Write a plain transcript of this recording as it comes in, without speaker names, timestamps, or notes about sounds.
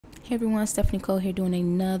Hey everyone, Stephanie Cole here doing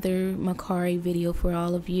another Mercari video for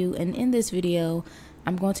all of you. And in this video,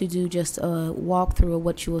 I'm going to do just a walkthrough of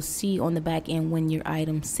what you will see on the back end when your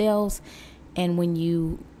item sells and when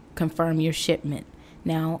you confirm your shipment.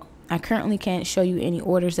 Now, I currently can't show you any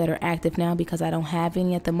orders that are active now because I don't have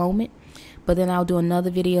any at the moment. But then I'll do another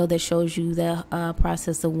video that shows you the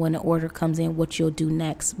process of when an order comes in, what you'll do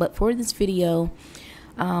next. But for this video,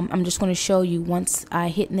 I'm just going to show you once I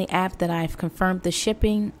hit in the app that I've confirmed the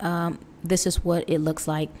shipping. This is what it looks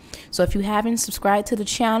like. So if you haven't subscribed to the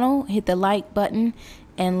channel, hit the like button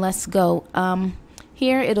and let's go.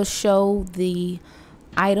 Here it'll show the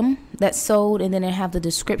item that's sold, and then it have the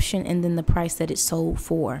description and then the price that it's sold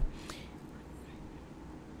for.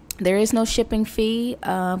 There is no shipping fee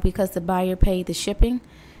because the buyer paid the shipping.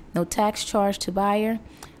 No tax charge to buyer.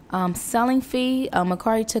 Selling fee,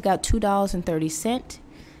 Mercari took out $2.30,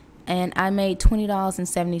 and I made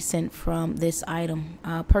 $20.70 from this item.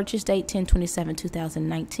 Purchase date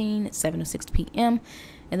 10/27/2019 at 7:06 p.m.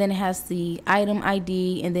 And then it has the item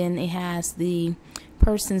ID, and then it has the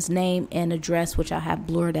person's name and address, which I have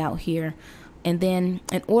blurred out here. And then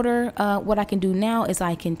in order, what I can do now is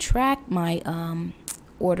I can track my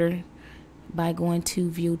order by going to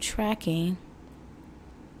view tracking.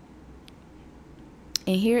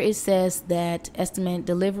 And here it says that estimate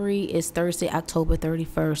delivery is Thursday, October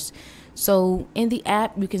 31st. So in the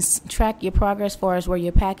app, you can track your progress as far as where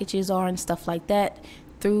your packages are and stuff like that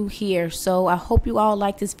through here. So I hope you all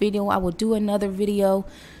like this video. I will do another video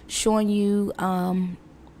showing you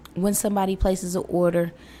when somebody places an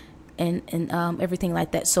order and everything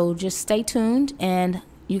like that. So just stay tuned, and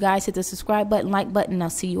you guys hit the subscribe button, like button. I'll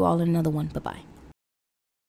see you all in another one. Bye-bye.